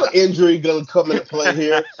 Ain't no injury gonna come into play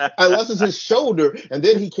here unless it's his shoulder, and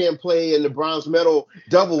then he can't play in the bronze medal mixed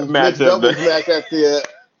doubles match at the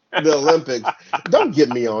Olympics. Don't get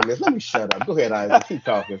me on this. Let me shut up. Go ahead, Isaac. Keep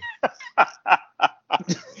talking.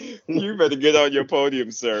 You better get on your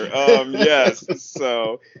podium, sir. Yes.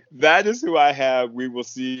 So that is who I have. We will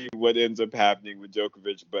see what ends up happening with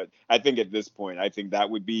Djokovic. But I think at this point, I think that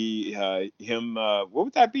would be him. What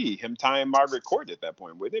would that be? Him tying Margaret Court at that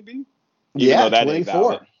point, would it be? Even though that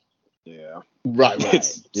 24. Yeah. Right.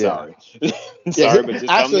 Sorry. Sorry, but just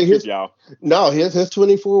actually, y'all. No, his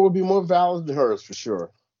 24 would be more valid than hers for sure.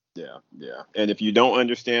 Yeah. And if you don't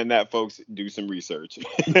understand that, folks, do some research.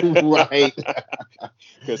 Right.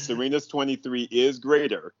 Because Serena's 23 is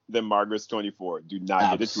greater than Margaret's 24. Do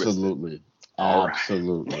not get it twisted.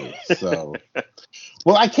 Absolutely. So,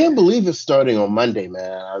 well, I can't believe it's starting on Monday,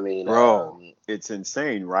 man. I mean, bro, it's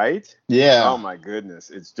insane, right? Yeah. Oh my goodness.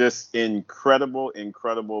 It's just incredible.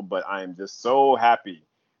 But I am just so happy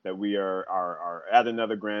that we are at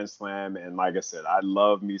another Grand Slam. And like I said, I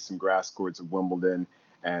love me some grass courts of Wimbledon.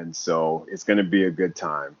 And so it's going to be a good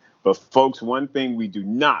time. But folks, one thing we do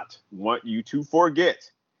not want you to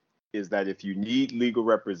forget is that if you need legal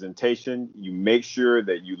representation, you make sure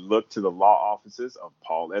that you look to the law offices of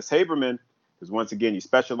Paul S. Haberman, because once again, he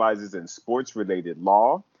specializes in sports-related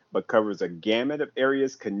law, but covers a gamut of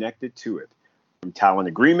areas connected to it, from talent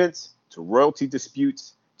agreements to royalty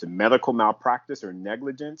disputes to medical malpractice or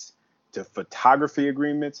negligence to photography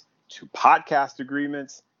agreements to podcast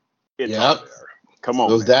agreements. It's all there. Come on.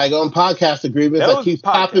 Those daggone podcast agreements that keep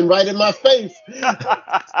popping right in my face.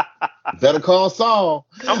 Better call Saul.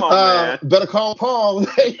 Come on, man. Better call Paul.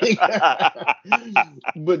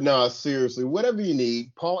 But no, seriously, whatever you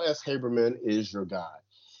need, Paul S. Haberman is your guy.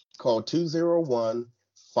 Call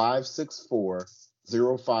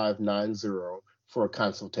 201-564-0590 for a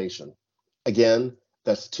consultation. Again,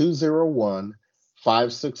 that's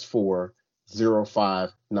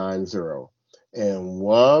 201-564-0590. And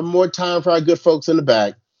one more time for our good folks in the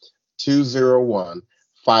back,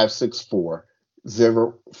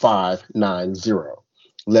 201-564-0590.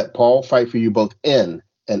 Let Paul fight for you both in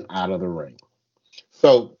and out of the ring.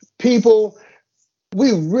 So, people,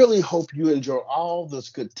 we really hope you enjoy all this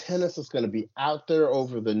good tennis that's going to be out there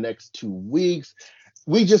over the next 2 weeks.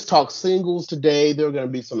 We just talked singles today. There are going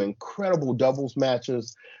to be some incredible doubles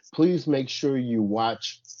matches. Please make sure you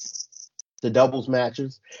watch the doubles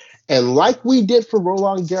matches. And like we did for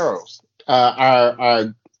Roland Garros,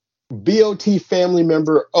 our BOT family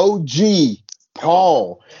member, OG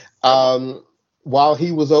Paul, while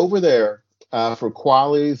he was over there for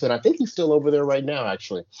qualies, and I think he's still over there right now,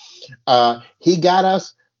 actually, he got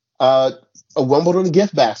us a Wimbledon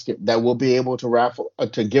gift basket that we'll be able to raffle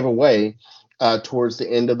to give away towards the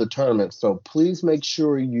end of the tournament. So please make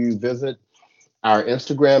sure you visit our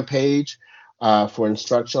Instagram page for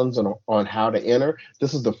instructions on how to enter.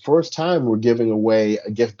 This is the first time we're giving away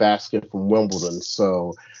a gift basket from Wimbledon.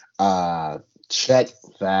 So check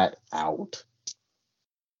that out.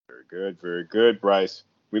 Very good, Bryce.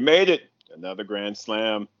 We made it. Another Grand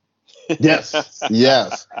Slam. Yes.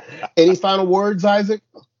 Any final words, Isaac?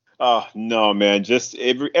 Oh, no, man. Just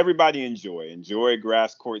everybody enjoy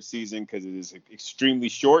grass court season because it is extremely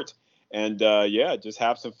short. And just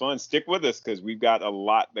have some fun. Stick with us because we've got a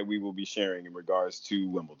lot that we will be sharing in regards to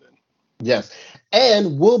Wimbledon. Yes.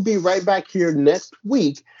 And we'll be right back here next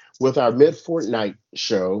week with our mid-fortnight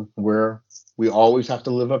show where we always have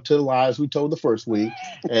to live up to the lies we told the first week,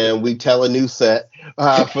 and we tell a new set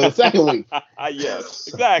for the second week. Yes,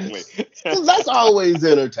 exactly. So that's always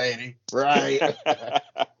entertaining, right?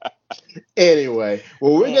 Anyway,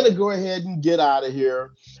 well, we're going to go ahead and get out of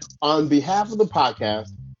here. On behalf of the podcast,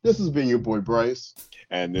 this has been your boy Bryce.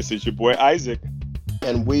 And this is your boy Isaac.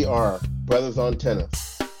 And we are Brothers on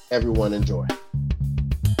Tennis. Everyone enjoy.